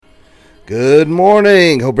Good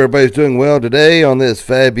morning. Hope everybody's doing well today on this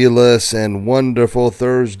fabulous and wonderful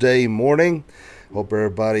Thursday morning. Hope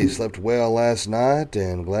everybody slept well last night,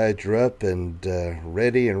 and glad you're up and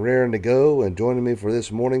ready and raring to go and joining me for this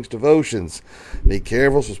morning's devotions. Be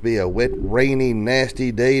careful. It's supposed to be a wet, rainy,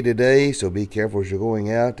 nasty day today, so be careful as you're going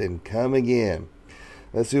out and coming in.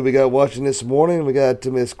 Let's see what we got watching this morning. We got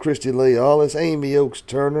Miss Christy Lee Hollis, Amy Oaks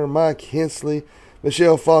Turner, Mike Hensley,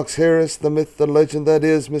 Michelle Fox Harris, the myth, the legend that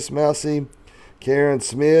is Miss Mousy, Karen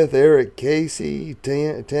Smith, Eric Casey,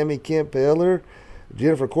 Tammy Kemp Eller,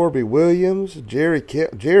 Jennifer Corby Williams, Jerry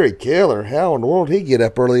Keller. How in the world did he get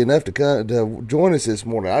up early enough to join us this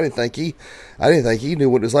morning? I didn't think he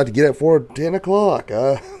knew what it was like to get up for 10 o'clock.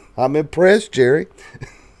 I'm impressed, Jerry.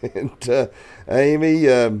 And Amy.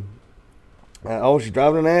 She's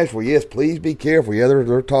driving to Nashville. Yes, please be careful. Yeah,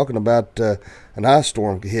 they're talking about an ice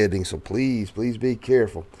storm heading, so please be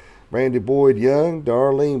careful. Brandy Boyd Young,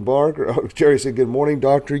 Darlene Barker. Oh, Jerry said, good morning,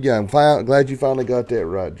 Dr. Young. Glad you finally got that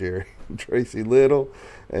right, Jerry. Tracy Little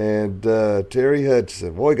and Terry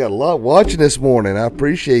Hudson. Boy, got a lot watching this morning. I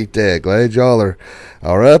appreciate that. Glad y'all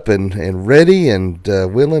are up and ready and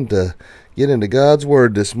willing to get into God's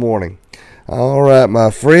Word this morning. All right, my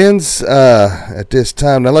friends, at this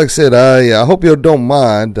time, now like I said, I hope you don't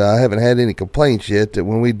mind. I haven't had any complaints yet that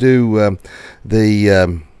when we do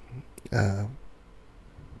the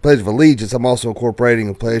Pledge of Allegiance, I'm also incorporating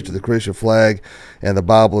a pledge to the Christian flag and the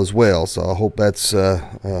Bible as well. So I hope that's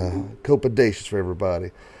copaceous for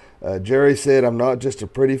everybody. Jerry said, I'm not just a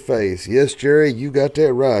pretty face. Yes, Jerry, you got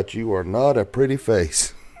that right. You are not a pretty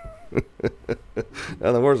face. In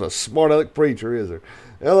other words, a smart aleck preacher, is there?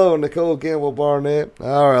 Hello, Nicole Campbell Barnett.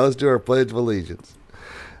 All right, let's do our Pledge of Allegiance.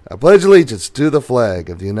 I pledge allegiance to the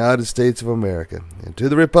flag of the United States of America and to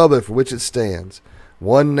the republic for which it stands,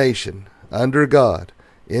 one nation, under God,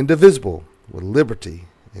 indivisible, with liberty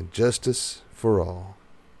and justice for all.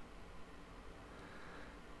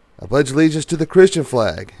 I pledge allegiance to the Christian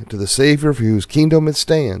flag and to the Savior for whose kingdom it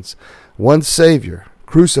stands, one Savior,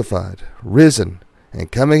 crucified, risen, and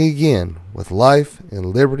coming again with life and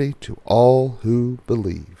liberty to all who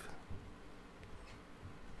believe.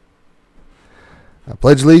 I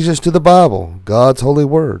pledge allegiance to the Bible, God's holy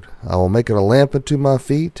word. I will make it a lamp unto my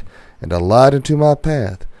feet and a light unto my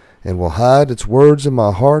path, and will hide its words in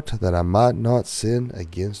my heart that I might not sin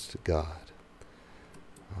against God.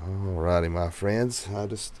 All righty, my friends. I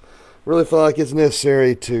just really feel like it's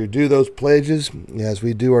necessary to do those pledges as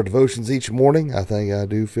we do our devotions each morning. I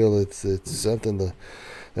do feel it's something that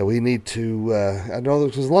we need to. I know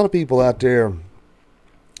there's a lot of people out there.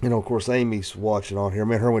 You know, of course, Amy's watching on here.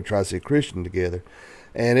 Me and her went to try to see a Christian together,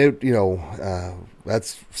 and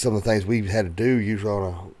that's some of the things we've had to do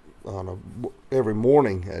usually every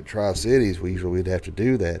morning at Tri-Cities. We'd have to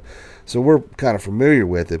do that, so we're kind of familiar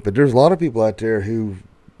with it. But there's a lot of people out there who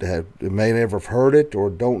may never have heard it or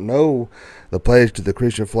don't know the pledge to the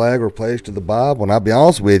Christian flag or pledge to the Bible. And I'll be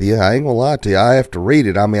honest with you, I ain't gonna lie to you, I have to read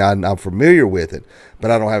it. I mean, I'm familiar with it, but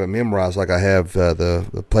I don't have it memorized like I have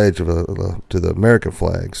the pledge to the American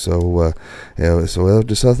flag. So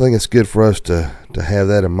just I think it's good for us to have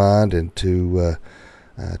that in mind and to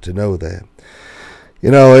know that. You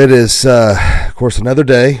know, it is of course another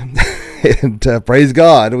day. And praise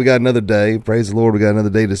God, we got another day. Praise the Lord, we got another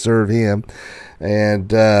day to serve Him.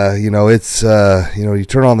 And it's you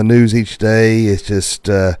turn on the news each day. It's just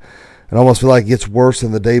it almost feel like it gets worse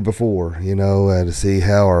than the day before. To see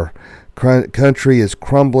how our country is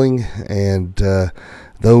crumbling, and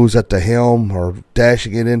those at the helm are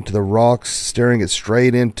dashing it into the rocks, staring it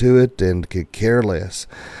straight into it, and could care less.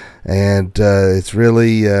 And it's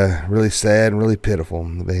really sad and really pitiful.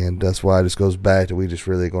 And that's why it just goes back to we just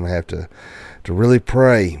really going to have to really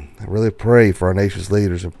pray for our nation's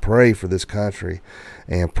leaders, and pray for this country,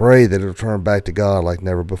 and pray that it'll turn back to God like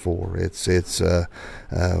never before.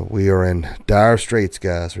 We are in dire straits,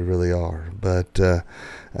 guys. We really are. But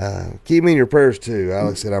keep me in your prayers too.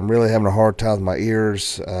 Alex said I'm really having a hard time with my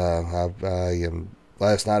ears.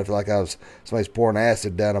 Last night I feel like somebody's pouring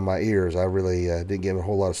acid down on my ears. I really didn't get a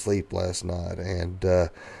whole lot of sleep last night, and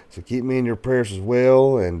so keep me in your prayers as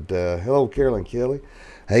well. And hello, Carolyn Kelly.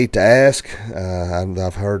 Hate to ask.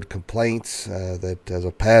 I've heard complaints that as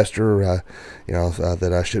a pastor,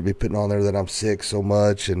 that I should be putting on there that I'm sick so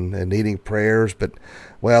much and needing prayers. But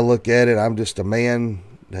when I look at it, I'm just a man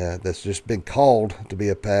that's just been called to be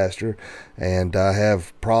a pastor, and I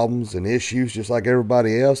have problems and issues just like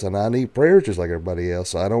everybody else, and I need prayers just like everybody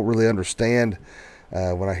else. So I don't really understand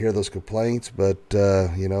when I hear those complaints, but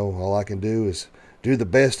all I can do is do the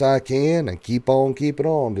best I can and keep on keeping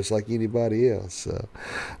on just like anybody else. So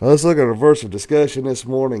let's look at a verse of discussion this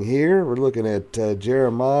morning here. We're looking at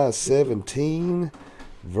Jeremiah 17,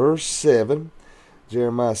 verse 7.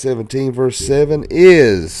 Jeremiah 17, verse 7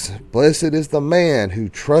 is, "Blessed is the man who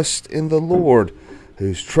trusts in the Lord,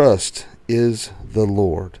 whose trust is the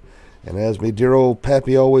Lord." And as me dear old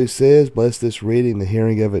Pappy always says, bless this reading, the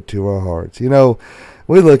hearing of it to our hearts. You know,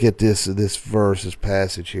 we look at this verse, this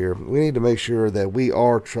passage here. We need to make sure that we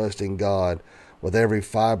are trusting God with every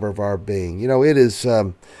fiber of our being. You know, it is,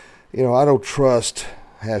 I know trust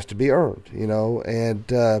has to be earned,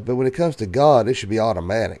 but when it comes to God, it should be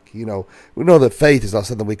automatic. We know that faith is not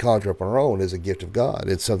something we conjure up on our own. It's a gift of God.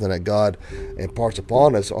 It's something that God imparts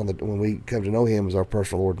upon us when we come to know Him as our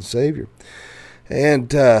personal Lord and Savior.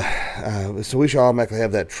 And so we should automatically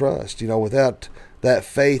have that trust. Without that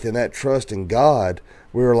faith and that trust in God,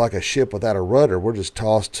 we're like a ship without a rudder. We're just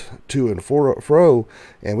tossed to and fro,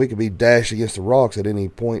 and we could be dashed against the rocks at any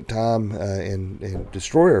point in time and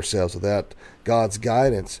destroy ourselves without God's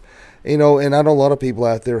guidance. And I know a lot of people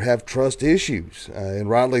out there have trust issues, and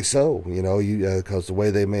rightly so, because the way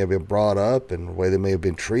they may have been brought up and the way they may have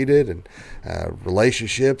been treated and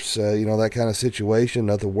relationships, that kind of situation.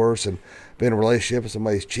 Nothing worse than being in a relationship and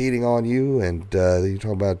somebody's cheating on you, and you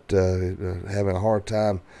talk about having a hard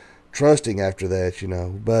time trusting after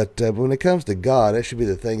that, But when it comes to God, that should be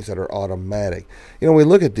the things that are automatic. We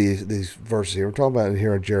look at these verses here. We're talking about it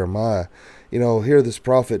here in Jeremiah. Here this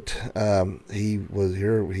prophet,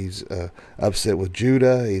 he's upset with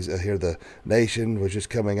Judah. He's here the nation was just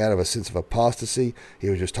coming out of a sense of apostasy. He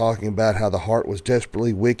was just talking about how the heart was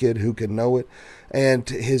desperately wicked. Who can know it? And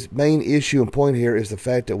his main issue and point here is the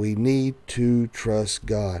fact that we need to trust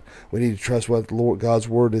God. We need to trust what God's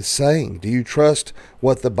Word is saying. Do you trust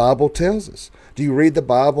what the Bible tells us? Do you read the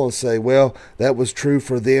Bible and say, well, that was true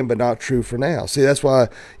for them but not true for now? See, that's why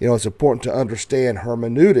it's important to understand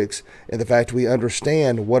hermeneutics and the fact we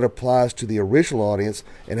understand what applies to the original audience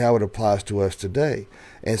and how it applies to us today.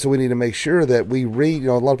 And so we need to make sure that we read.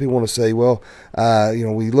 A lot of people want to say, well,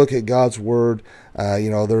 we look at God's Word.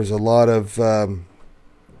 There's a lot of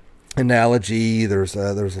analogy. There's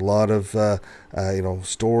a lot of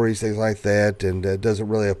stories, things like that, and it doesn't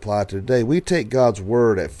really apply to today. We take God's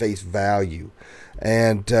Word at face value.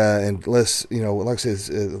 And unless like I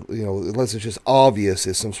said, unless it's just obvious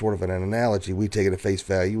it's some sort of an analogy, we take it at face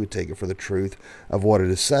value. We take it for the truth of what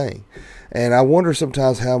it is saying. And I wonder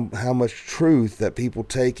sometimes how much truth that people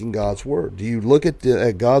take in God's Word. Do you look at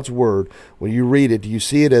God's Word when you read it? Do you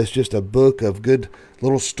see it as just a book of good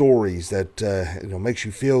little stories that makes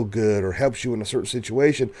you feel good or helps you in a certain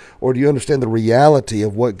situation, or do you understand the reality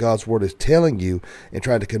of what God's Word is telling you and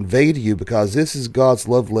trying to convey to you? Because this is God's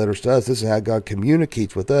love letters to us. This is how God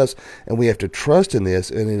communicates with us, and we have to trust in this,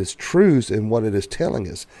 and it is truth in what it is telling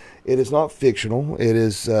us. It is not fictional. It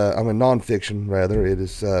is nonfiction rather. It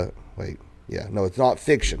is it's not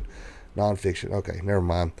fiction. Nonfiction. Okay, never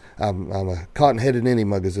mind. I'm a cotton-headed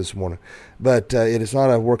ninny-muggers this morning. But it is not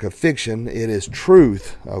a work of fiction. It is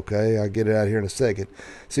truth. Okay, I'll get it out here in a second.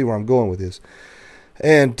 See where I'm going with this.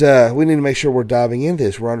 And we need to make sure we're diving into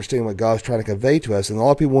this. We're understanding what God's trying to convey to us. And a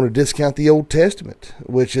lot of people want to discount the Old Testament,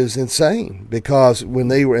 which is insane. Because when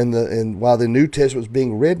they were while the New Testament was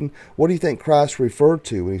being written, what do you think Christ referred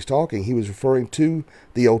to when he's talking? He was referring to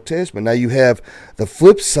the Old Testament. Now you have the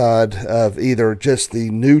flip side of either just the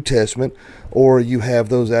New Testament, or you have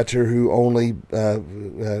those out there who only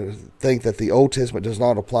think that the Old Testament does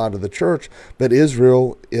not apply to the church, but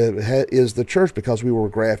Israel is the church because we were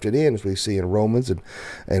grafted in, as we see in Romans and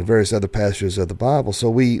various other passages of the Bible. So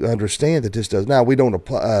we understand that this does. Now, we don't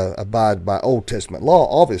abide by Old Testament law,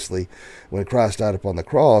 obviously. When Christ died upon the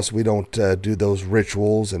cross, we don't do those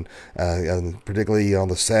rituals, and particularly on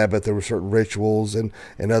the Sabbath, there were certain rituals and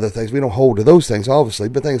other things. We don't hold to those things, obviously,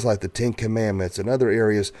 but things like the Ten Commandments and other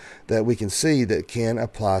areas that we can see that can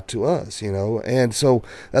apply to us, And so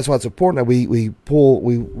that's why it's important that we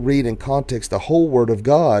read in context the whole Word of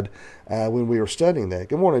God when we were studying that.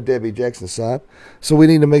 Good morning, Debbie Jackson side. So we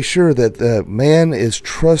need to make sure that man is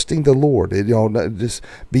trusting the Lord, just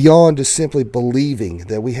beyond just simply believing,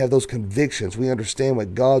 that we have those convictions. We understand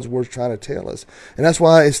what God's Word is trying to tell us. And that's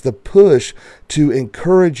why it's the push to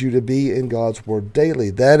encourage you to be in God's Word daily.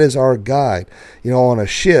 That is our guide. On a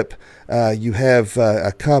ship, you have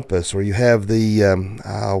a compass, or you have the,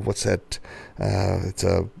 it's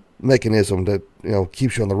a mechanism that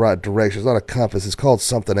keeps you on the right direction. It's not a compass. It's called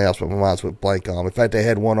something else, but my mind's went blank on. In fact, they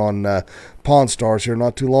had one on Pawn Stars here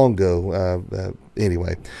not too long ago.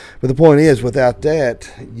 anyway, but the point is, without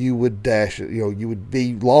that, you would you would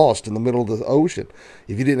be lost in the middle of the ocean.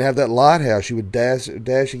 If you didn't have that lighthouse, you would dash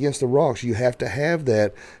against the rocks. You have to have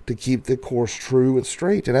that to keep the course true and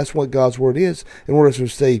straight. And that's what God's Word is. In order to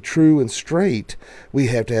stay true and straight, we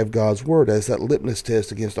have to have God's Word as that litmus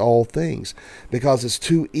test against all things. Because it's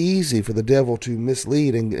too easy for the devil to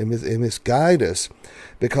mislead and misguide us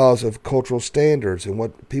because of cultural standards and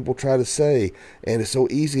what people try to say. And it's so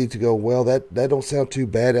easy to go, well, that don't sound too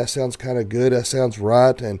bad. That sounds kind of good. That sounds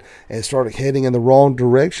right. And start heading in the wrong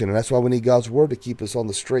direction. And that's why we need God's Word to keep us on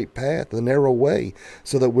the straight path, the narrow way,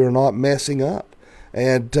 so that we're not messing up.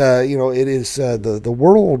 And it is the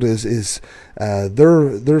world is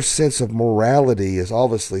their sense of morality is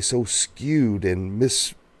obviously so skewed and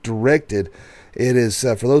misdirected. It is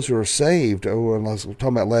for those who are saved. Or as we were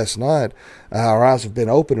talking about last night, our eyes have been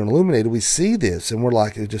opened and illuminated. We see this, and we're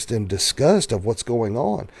like just in disgust of what's going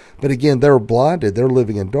on. But again, they're blinded; they're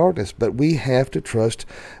living in darkness. But we have to trust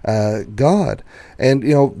God, and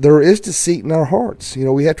there is deceit in our hearts.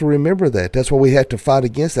 We have to remember that. That's why we have to fight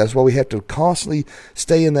against that. That's why we have to constantly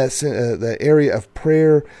stay in that area of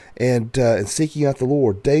prayer and seeking out the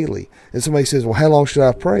Lord daily. And somebody says, well, how long should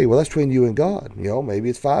I pray? Well, that's between you and God. Maybe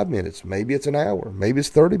it's 5 minutes, maybe it's an hour, maybe it's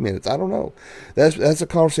 30 minutes. I don't know. That's a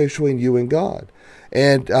conversation between you and God.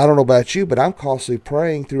 And I don't know about you, but I'm constantly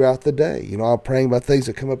praying throughout the day. I'm praying about things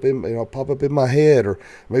that come up pop up in my head, or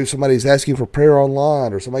maybe somebody's asking for prayer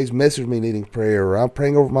online, or somebody's messaged me needing prayer, or I'm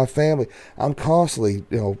praying over my family. I'm constantly,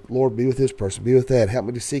 Lord, be with this person, be with that. Help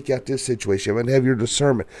me to seek out this situation. Help me to have your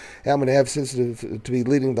discernment. Help me to have sensitive to be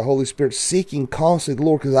leading the Holy Spirit, seeking constantly the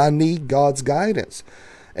Lord, because I need God's guidance.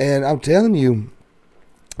 And I'm telling you,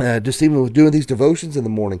 just even with doing these devotions in the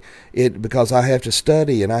morning, because I have to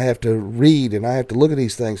study and I have to read and I have to look at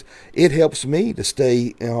these things, it helps me to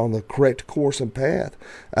stay on the correct course and path.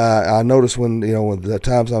 I notice when the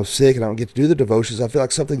times I'm sick and I don't get to do the devotions, I feel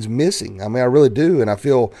like something's missing. I mean, I really do, and I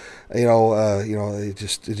feel, it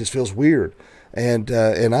just feels weird. And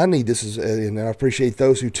I need this, and I appreciate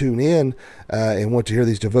those who tune in and want to hear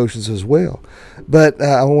these devotions as well. But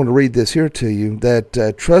I want to read this here to you,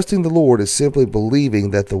 that trusting the Lord is simply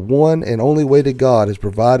believing that the one and only way to God has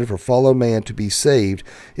provided for fallen man to be saved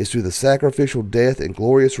is through the sacrificial death and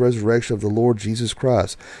glorious resurrection of the Lord Jesus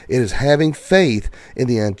Christ. It is having faith in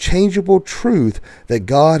the unchangeable truth that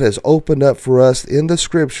God has opened up for us in the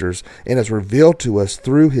Scriptures and has revealed to us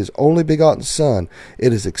through His only begotten Son.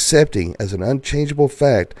 It is accepting as an unchangeable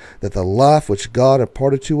fact that the life which God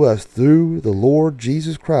imparted to us through the Lord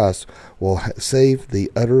Jesus Christ will save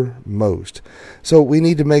the uttermost. So we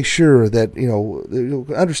need to make sure that,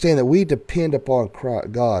 understand that we depend upon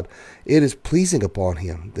God. It is pleasing upon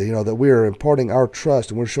Him, that we are imparting our trust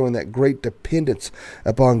and we're showing that great dependence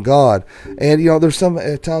upon God. And, there's some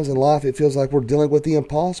times in life it feels like we're dealing with the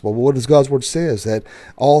impossible. But what does God's Word says? That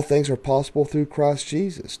all things are possible through Christ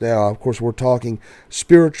Jesus. Now, of course, we're talking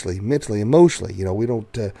spiritually, mentally, emotionally. We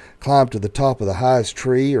don't climb to the top of the highest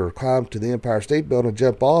tree or climb to the Empire State Building and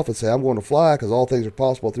jump off and say, I'm going to fly because all things are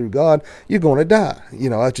possible through God. You're going to die.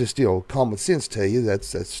 That's just, common sense tell you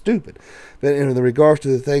that's stupid. But in regards to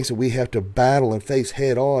the things that we have to battle and face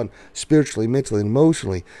head on spiritually, mentally, and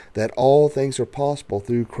emotionally, that all things are possible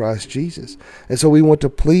through Christ Jesus. And so we want to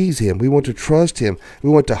please Him. We want to trust Him. We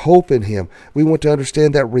want to hope in Him. We want to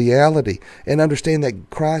understand that reality and understand that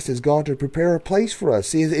Christ has gone to prepare a place for us.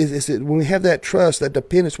 See, when we have that trust, that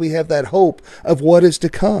dependence, we have that hope of what is to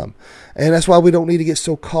come. And that's why we don't need to get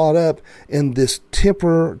so caught up in this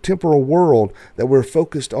temporal world that we're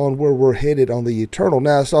focused on where we're headed on the eternal.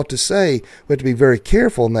 Now, it's not to say we have to be very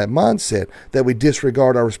careful in that mindset that we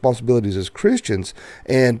disregard our responsibilities as Christians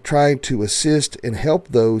and trying to assist and help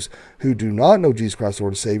those who do not know Jesus Christ,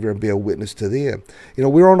 Lord and Savior, and be a witness to them.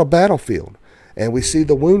 We're on a battlefield. And we see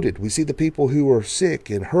the wounded. We see the people who are sick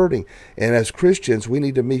and hurting. And as Christians, we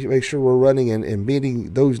need to make sure we're running and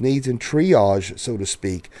meeting those needs in triage, so to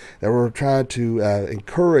speak, that we're trying to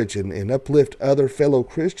encourage and uplift other fellow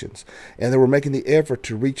Christians. And that we're making the effort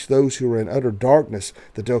to reach those who are in utter darkness,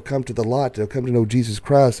 that they'll come to the light, they'll come to know Jesus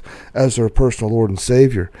Christ as their personal Lord and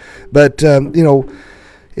Savior. But,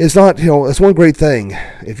 it's not, it's one great thing.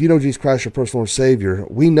 If you know Jesus Christ, your personal Savior,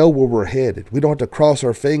 we know where we're headed. We don't have to cross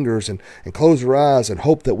our fingers and close our eyes and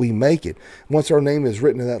hope that we make it. Once our name is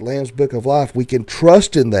written in that Lamb's Book of Life, we can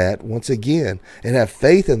trust in that once again and have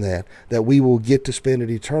faith in that we will get to spend an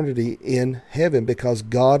eternity in heaven because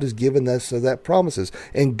God has given us that promises.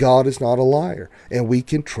 And God is not a liar. And we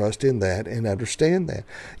can trust in that and understand that.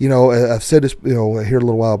 I've said this, here a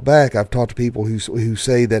little while back. I've talked to people who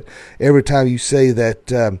say that every time you say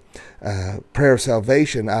that, prayer of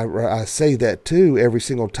salvation, I say that too every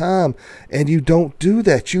single time, and you don't do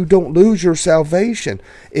that. You don't lose your salvation.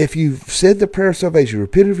 If you've said the prayer of salvation,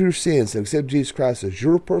 repented of your sins, and accepted Jesus Christ as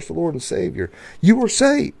your personal Lord and Savior, you are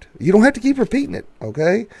saved. You don't have to keep repeating it,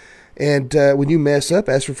 okay? And when you mess up,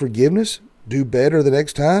 ask for forgiveness. Do better the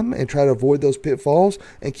next time and try to avoid those pitfalls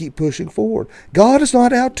and keep pushing forward. God is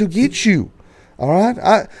not out to get you. All right?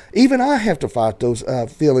 I have to fight those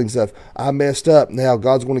feelings of I messed up. Now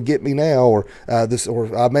God's going to get me now, or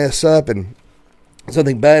I mess up and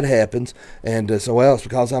something bad happens, and so it's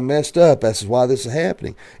because I messed up. This is why this is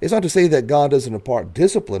happening. It's not to say that God doesn't impart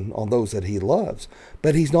discipline on those that He loves,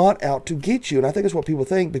 but He's not out to get you. And I think that's what people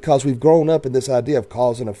think, because we've grown up in this idea of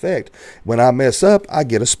cause and effect. When I mess up, I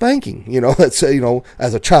get a spanking. Let's say,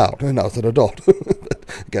 as a child, not as an adult.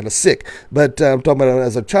 Kind of sick. But I'm talking about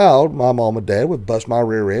as a child, my mom and dad would bust my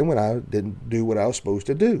rear end when I didn't do what I was supposed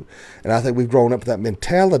to do. And I think we've grown up with that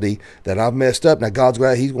mentality that I've messed up. Now God's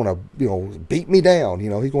glad He's going to, beat me down.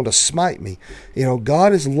 He's going to smite me.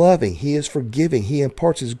 God is loving. He is forgiving. He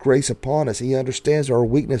imparts His grace upon us. He understands our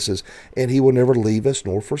weaknesses, and He will never leave us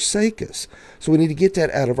nor forsake us. So we need to get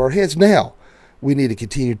that out of our heads. Now, we need to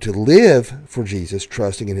continue to live for Jesus,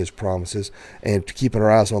 trusting in His promises and keeping our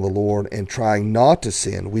eyes on the Lord and trying not to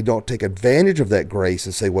sin. We don't take advantage of that grace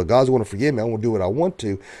and say, well, God's going to forgive me. I'm going to do what I want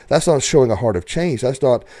to. That's not showing a heart of change. That's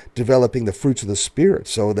not developing the fruits of the Spirit.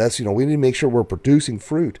 So that's, we need to make sure we're producing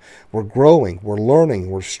fruit. We're growing. We're learning.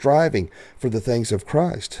 We're striving for the things of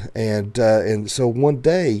Christ. And so one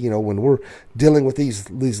day, when we're dealing with these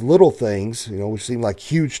little things, which seem like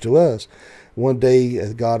huge to us, one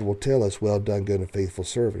day God will tell us, well done, good and faithful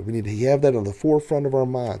servant. We need to have that on the forefront of our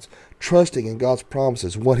minds, trusting in God's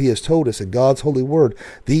promises, what He has told us in God's holy word.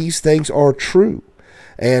 These things are true.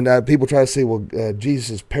 And people try to say, well,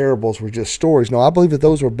 Jesus' parables were just stories. No, I believe that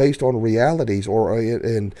those were based on realities or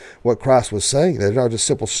in what Christ was saying. They're not just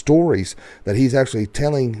simple stories, that He's actually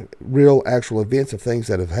telling real, actual events of things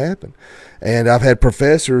that have happened. And I've had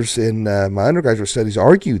professors in my undergraduate studies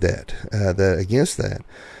argue that against that.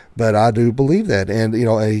 But I do believe that. And,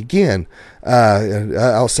 again,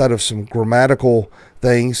 outside of some grammatical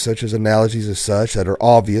things such as analogies as such that are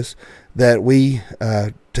obvious, that we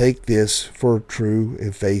take this for true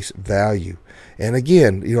and face value. And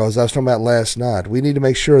again, as I was talking about last night, we need to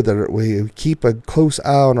make sure that we keep a close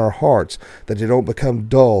eye on our hearts, that they don't become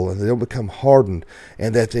dull and they don't become hardened,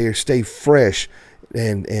 and that they stay fresh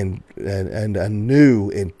and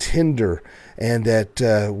new and tender, and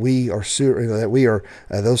that we are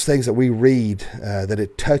those things that we read, that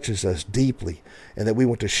it touches us deeply, and that we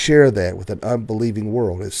want to share that with an unbelieving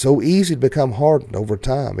world. It's so easy to become hardened over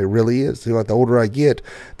time. It really is. The older I get,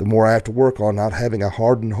 the more I have to work on not having a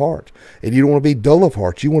hardened heart. And you don't want to be dull of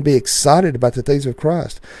heart. You want to be excited about the things of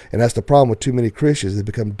Christ. And that's the problem with too many Christians. They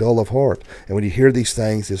become dull of heart. And when you hear these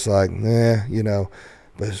things, it's like,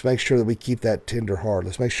 but let's make sure that we keep that tender heart.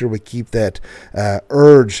 Let's make sure we keep that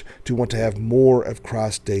urge to want to have more of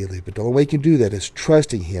Christ daily. But the only way you can do that is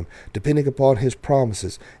trusting Him, depending upon His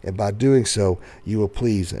promises. And by doing so, you will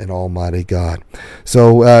please an almighty God.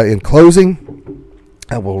 So in closing,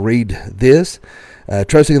 I will read this.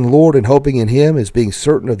 Trusting in the Lord and hoping in Him is being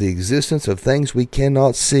certain of the existence of things we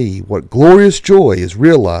cannot see. What glorious joy is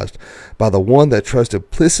realized by the one that trusts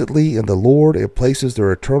implicitly in the Lord and places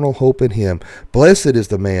their eternal hope in Him. Blessed is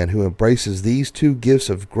the man who embraces these two gifts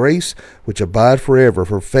of grace which abide forever.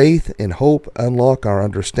 For faith and hope unlock our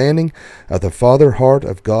understanding of the Father heart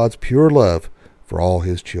of God's pure love for all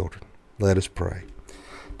His children. Let us pray.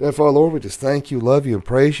 Therefore, Lord, we just thank you, love you, and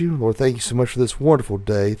praise you. Lord, thank you so much for this wonderful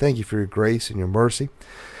day. Thank you for your grace and your mercy.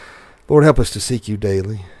 Lord, help us to seek you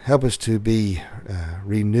daily. Help us to be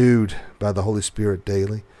renewed by the Holy Spirit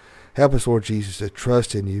daily. Help us, Lord Jesus, to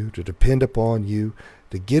trust in you, to depend upon you,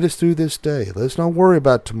 to get us through this day. Let's not worry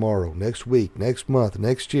about tomorrow, next week, next month,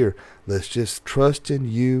 next year. Let's just trust in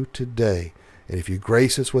you today. And if you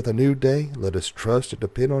grace us with a new day, let us trust and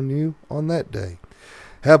depend on you on that day.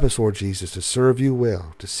 Help us, Lord Jesus, to serve you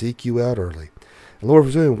well, to seek you out early. And Lord,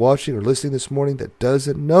 if there's anyone watching or listening this morning that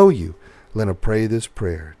doesn't know you, let them pray this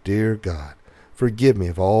prayer. Dear God, forgive me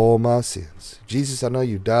of all my sins. Jesus, I know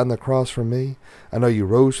you died on the cross for me. I know you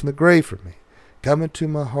rose from the grave for me. Come into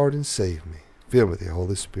my heart and save me. Fill me with the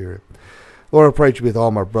Holy Spirit. Lord, I pray that you be with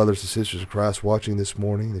all my brothers and sisters in Christ watching this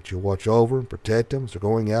morning, that you'll watch over and protect them as they're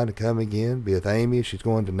going out and coming in. Be with Amy as she's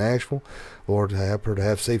going to Nashville. Lord, help her to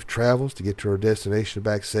have safe travels to get to her destination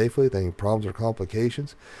back safely, if any problems or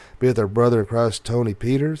complications. Be with our brother in Christ, Tony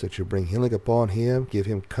Peters, that you'll bring healing upon him. Give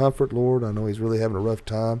him comfort, Lord. I know he's really having a rough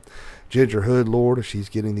time. Ginger Hood, Lord, as she's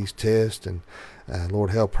getting these tests, and Lord,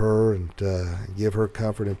 help her and give her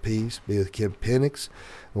comfort and peace. Be with Kim Penix.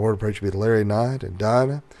 Lord, I pray you be with Larry Knight and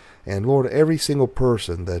Dinah. And Lord, every single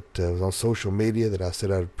person that was on social media that I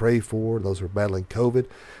said I would pray for, those who are battling COVID,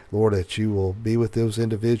 Lord, that you will be with those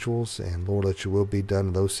individuals, and Lord, that your will be done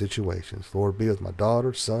in those situations. Lord, be with my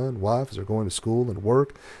daughter, son, wife as they're going to school and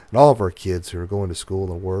work, and all of our kids who are going to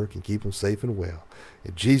school and work, and keep them safe and well.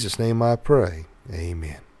 In Jesus' name I pray,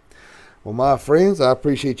 amen. Well, my friends, I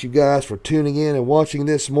appreciate you guys for tuning in and watching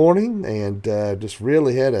this morning, and just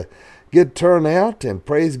really had a good turnout, and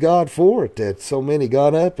praise God for it, that so many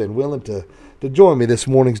got up and willing to join me this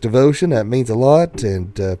morning's devotion. That means a lot,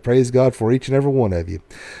 and praise God for each and every one of you.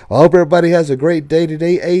 I hope everybody has a great day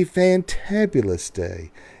today, a fantabulous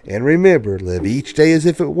day. And remember, live each day as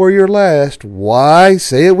if it were your last. Why?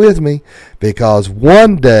 Say it with me. Because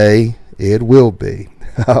one day it will be.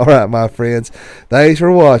 All right, my friends. Thanks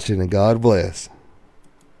for watching, and God bless.